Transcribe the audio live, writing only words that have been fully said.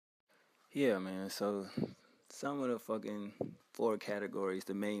Yeah, man. So some of the fucking four categories,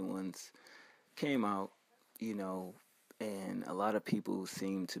 the main ones, came out, you know, and a lot of people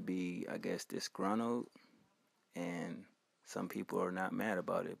seem to be, I guess, disgruntled, and some people are not mad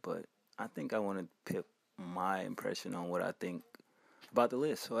about it. But I think I want to put my impression on what I think about the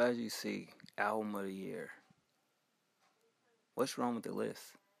list. So as you see, album of the year. What's wrong with the list?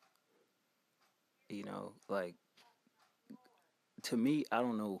 Like to me, I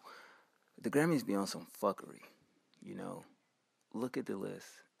don't know. The Grammys be on some fuckery, you know. Look at the list.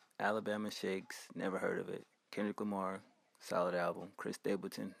 Alabama Shakes, never heard of it. Kendrick Lamar, solid album. Chris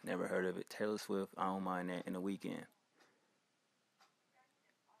Stapleton, never heard of it. Taylor Swift, I don't mind that. In the Weekend.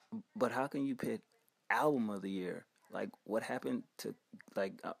 But how can you pick album of the year? Like, what happened to,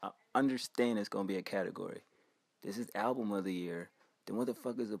 like, I understand it's going to be a category. This is album of the year. Then what the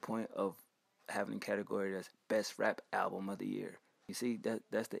fuck is the point of having a category that's best rap album of the year? You see,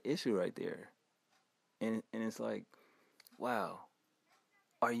 that's the issue right there. And it's like, wow,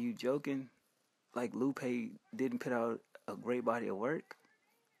 are you joking? Like Lupe didn't put out a great body of work,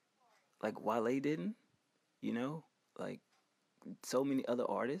 like Wale didn't, you know, like so many other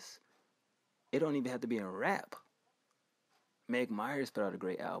artists. It don't even have to be in rap. Meg Myers put out a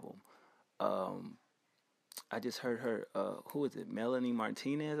great album. Um, I just heard her. Who is it? Melanie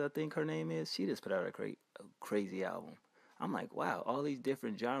Martinez, I think her name is. She just put out a crazy album. I'm like, wow, all these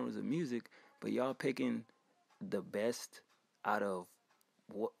different genres of music, but y'all picking the best out of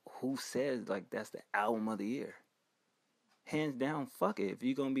what? Who says like that's the album of the year? Hands down, fuck it. If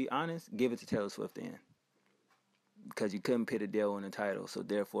you're gonna be honest, give it to Taylor Swift then, because you couldn't put Adele in the title, so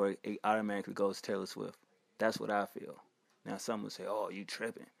therefore it automatically goes to Taylor Swift. That's what I feel. Now some would say, "Oh, you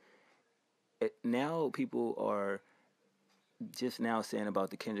tripping." Now people are just now saying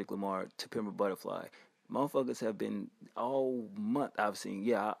about the Kendrick Lamar "To Pimp a Butterfly." Motherfuckers have been all month. I've seen.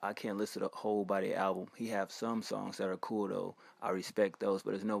 Yeah, I can't listen to the whole body album. He have some songs that are cool though. I respect those,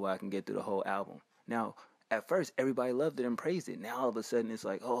 but there's no way I can get through the whole album. Now, at first, everybody loved it and praised it. Now all of a sudden, it's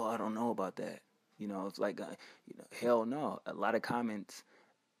like, oh, I don't know about that. It's like, hell no. A lot of comments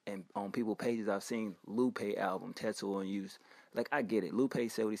and on people pages I've seen Lupe album, Tetsuo and Use. Like I get it. Lupe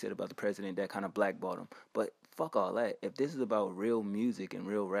said what he said about the president that kind of blackballed him. But fuck all that. If this is about real music and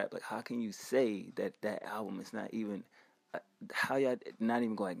real rap, like how can you say that that album is not even how y'all not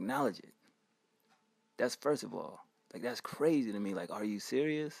even going to acknowledge it? That's first of all. Like that's crazy to me. Like are you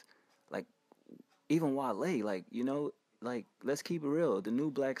serious? Like even Wale, like like let's keep it real. The new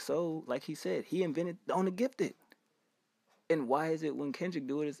Black Soul, like he said, he invented on the Gifted. And why is it when Kendrick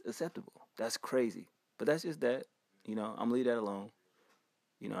do it is acceptable? That's crazy. But that's just that. I'm gonna leave that alone.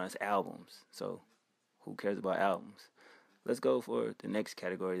 That's albums. So who cares about albums? Let's go for the next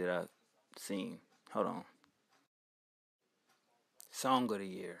category that I've seen. Hold on. Song of the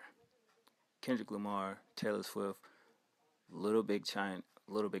year. Kendrick Lamar, Taylor Swift, Little Big China,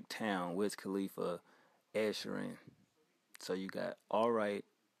 Little Big Town, Wiz Khalifa, Ed Sheeran. So you got All Right,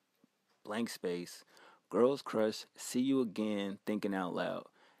 Blank Space, Girls Crush, See You Again, Thinking Out Loud.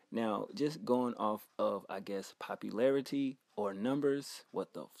 Now, just going off of, I guess, popularity or numbers,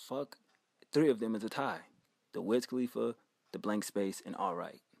 what the fuck? Three of them is a tie. The Wiz Khalifa, the Blank Space, and All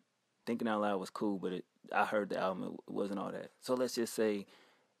Right. Thinking Out Loud was cool, but I heard the album, it wasn't all that. So let's just say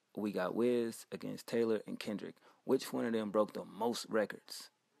we got Wiz against Taylor and Kendrick. Which one of them broke the most records?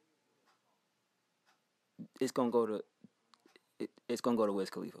 It's gonna go to it's gonna go to Wiz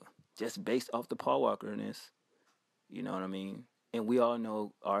Khalifa, just based off the Paul Walker in this. You know what I mean? And we all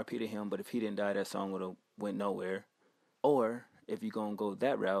know RP to him, but if he didn't die, that song would have went nowhere. Or if you're gonna go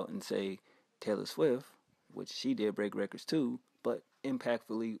that route and say Taylor Swift, which she did break records too, but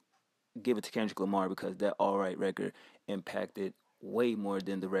impactfully give it to Kendrick Lamar because that All Right record impacted way more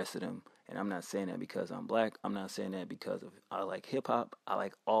than the rest of them. And I'm not saying that because I'm black. I'm not saying that because of I like hip hop. I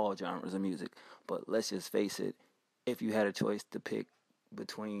like all genres of music. But let's just face it, if you had a choice to pick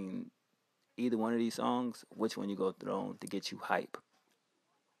between either one of these songs, which one you go throw on to get you hype?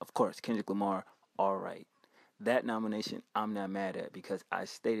 Of course, Kendrick Lamar, All Right. That nomination, I'm not mad at because I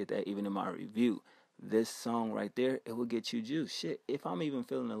stated that even in my review. This song right there, it will get you juice. Shit, if I'm even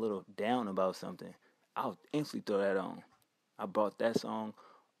feeling a little down about something, I'll instantly throw that on. I brought that song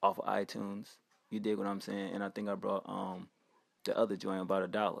off of iTunes. You dig what I'm saying? And I think I brought the other joint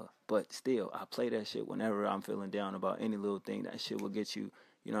about $1. But still, I play that shit whenever I'm feeling down about any little thing. That shit will get you.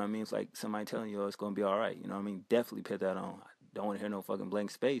 You know what I mean? It's like somebody telling you, oh, it's gonna be all right. You know what I mean? Definitely put that on. I don't want to hear no fucking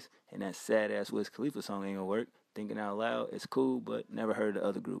Blank Space. And that sad ass Wiz Khalifa song ain't gonna work. Thinking Out Loud, it's cool, but never heard the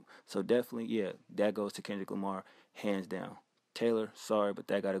other group. So definitely, yeah, that goes to Kendrick Lamar, hands down. Taylor, sorry, but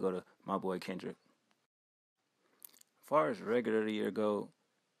that gotta go to my boy Kendrick. As far as regular of the year go,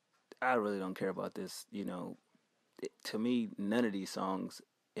 I really don't care about this. To me, none of these songs,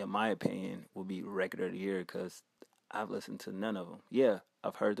 in my opinion, will be record of the year because I've listened to none of them. Yeah,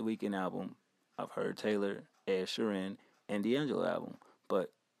 I've heard the Weekend album, I've heard Taylor, Ed Sheeran, and D'Angelo album,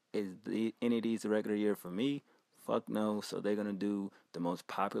 but any of these the record of the year for me? Fuck no. So they're gonna do the most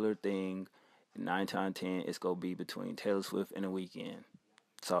popular thing. 9 times 10, it's gonna be between Taylor Swift and the Weekend.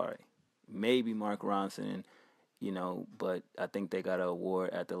 Sorry, maybe Mark Ronson, but I think they got an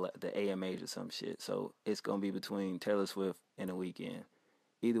award at the AMAs or some shit. So it's gonna be between Taylor Swift and The Weeknd.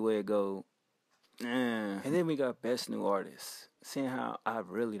 Either way it go, and then we got Best New Artist. Seeing how I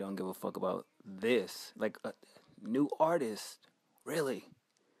really don't give a fuck about this, like a new artist, really.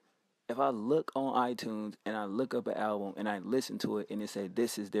 If I look on iTunes and I look up an album and I listen to it and it say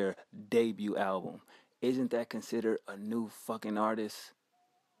this is their debut album, isn't that considered a new fucking artist?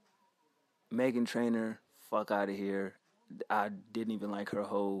 Megan Trainor, fuck out of here. I didn't even like her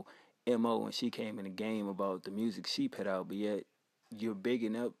whole MO when she came in the game about the music she put out, but yet you're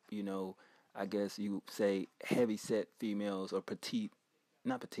bigging up, I guess you say heavy set females or petite,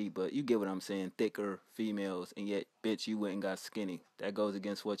 not petite, but you get what I'm saying, thicker females, and yet, bitch, you went and got skinny. That goes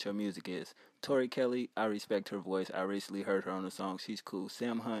against what your music is. Tori Kelly, I respect her voice. I recently heard her on a song. She's cool.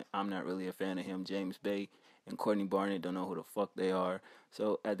 Sam Hunt, I'm not really a fan of him. James Bay and Courtney Barnett, don't know who the fuck they are.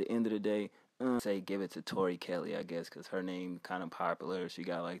 So at the end of the day, say give it to Tori Kelly, I guess, because her name kind of popular. She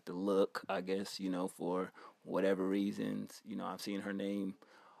got like the look, I guess, for whatever reasons. I've seen her name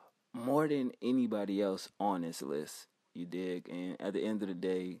more than anybody else on this list. You dig? And at the end of the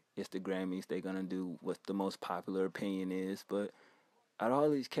day, it's the Grammys. They're gonna do what the most popular opinion is. But out of all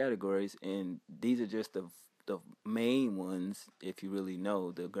these categories, and these are just the main ones. If you really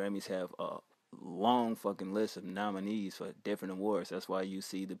know, the Grammys have a long fucking list of nominees for different awards. That's why you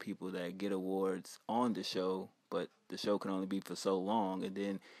see the people that get awards on the show, but the show can only be for so long, and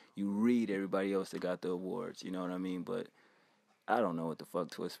then you read everybody else that got the awards. You know what I mean? But I don't know what the fuck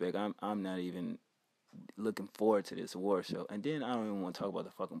to expect. I'm not even looking forward to this award show. And then I don't even want to talk about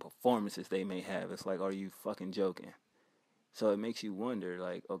the fucking performances they may have. It's like, are you fucking joking? So it makes you wonder,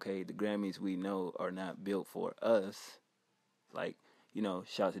 like, okay, the Grammys we know are not built for us. Like,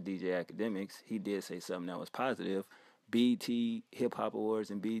 shout out to DJ Academics. He did say something that was positive. BET Hip Hop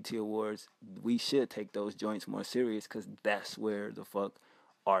Awards and BET Awards, we should take those joints more serious because that's where the fuck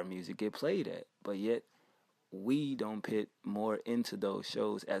our music get played at. But yet we don't put more into those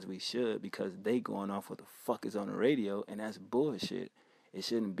shows as we should because they going off what the fuck is on the radio, and that's bullshit. It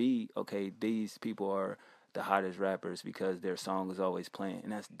shouldn't be, okay, these people are the hottest rappers because their song is always playing,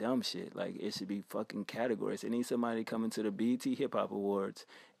 and that's dumb shit. Like, it should be fucking categories. It needs somebody coming to the BET Hip Hop Awards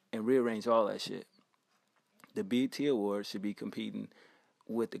and rearrange all that shit. The BET Awards should be competing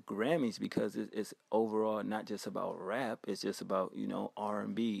with the Grammys because it's overall not just about rap. It's just about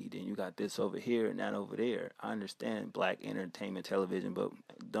R&B. Then you got this over here and that over there. I understand black entertainment television, but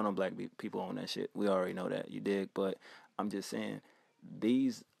don't know black people on that shit. We already know that. You dig? But I'm just saying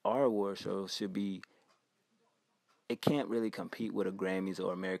these our award shows should be. It can't really compete with a Grammys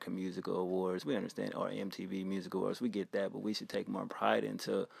or American Musical Awards. We understand, or MTV Music Awards. We get that, but we should take more pride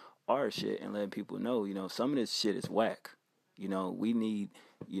into our shit and letting people know, some of this shit is whack. We need,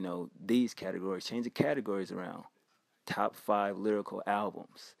 these categories, change the categories around. Top 5 lyrical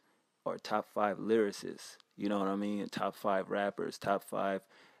albums or top 5 lyricists, you know what I mean? Top 5 rappers, top 5,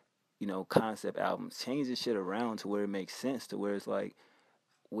 concept albums. Change this shit around to where it makes sense, to where it's like,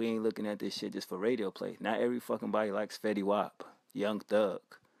 we ain't looking at this shit just for radio play. Not every fucking body likes Fetty Wap, Young Thug.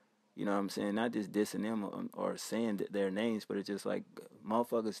 You know what I'm saying? Not just dissing them or saying their names, but it's just like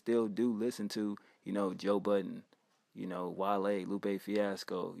motherfuckers still do listen to, Joe Budden, Wale, Lupe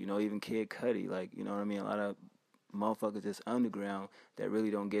Fiasco, even Kid Cudi. Like, you know what I mean? A lot of motherfuckers that's underground that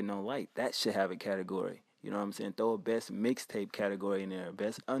really don't get no light. That should have a category. You know what I'm saying? Throw a best mixtape category in there,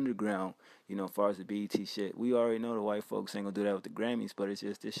 best underground, as far as the BET shit. We already know the white folks ain't gonna do that with the Grammys, but it's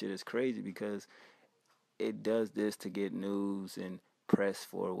just this shit is crazy because it does this to get news and press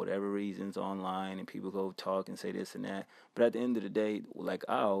for whatever reasons online, and people go talk and say this and that. But at the end of the day, like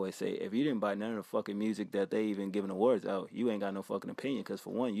I always say, if you didn't buy none of the fucking music that they even giving awards out, you ain't got no fucking opinion. Because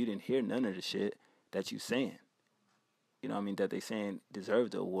for one, you didn't hear none of the shit that you saying. You know what I mean? That they saying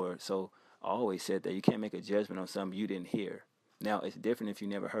deserve the award. So I always said that you can't make a judgment on something you didn't hear. Now, it's different if you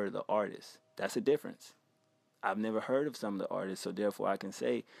never heard of the artist. That's a difference. I've never heard of some of the artists, so therefore I can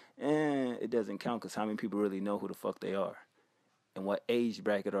say, it doesn't count because how many people really know who the fuck they are? And what age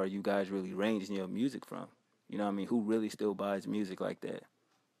bracket are you guys really ranging your music from? You know what I mean? Who really still buys music like that?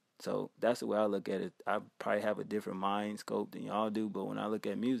 So that's the way I look at it. I probably have a different mind scope than y'all do, but when I look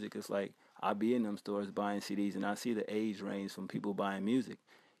at music, it's like I be in them stores buying CDs and I see the age range from people buying music.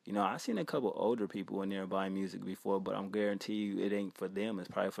 You know, I've seen a couple older people in there buying music before, but I'm guarantee you it ain't for them. It's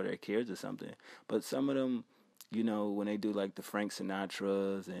probably for their kids or something. But some of them, you know, when they do like the Frank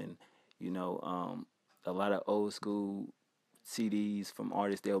Sinatras and you know, a lot of old school CDs from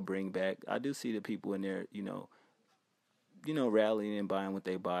artists they'll bring back. I do see the people in there, rallying and buying what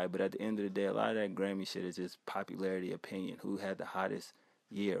they buy. But at the end of the day, a lot of that Grammy shit is just popularity opinion. Who had the hottest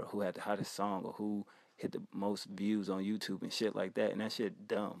year, or who had the hottest song, or who hit the most views on YouTube and shit like that. And that shit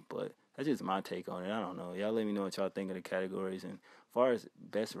dumb. But that's just my take on it. I don't know. Y'all let me know what y'all think of the categories. And as far as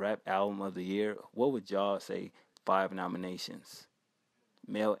best rap album of the year, what would y'all say 5 nominations?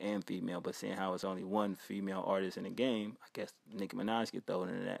 Male and female, but seeing how it's only one female artist in the game, I guess Nicki Minaj get thrown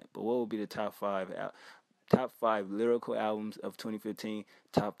into that. But what would be the top five lyrical albums of 2015,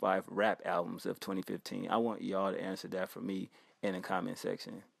 top five rap albums of 2015? I want y'all to answer that for me in the comment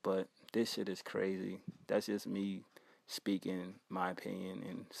section. But this shit is crazy. That's just me speaking my opinion,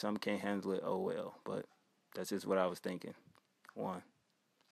 and some can't handle it. Oh well. But that's just what I was thinking. One.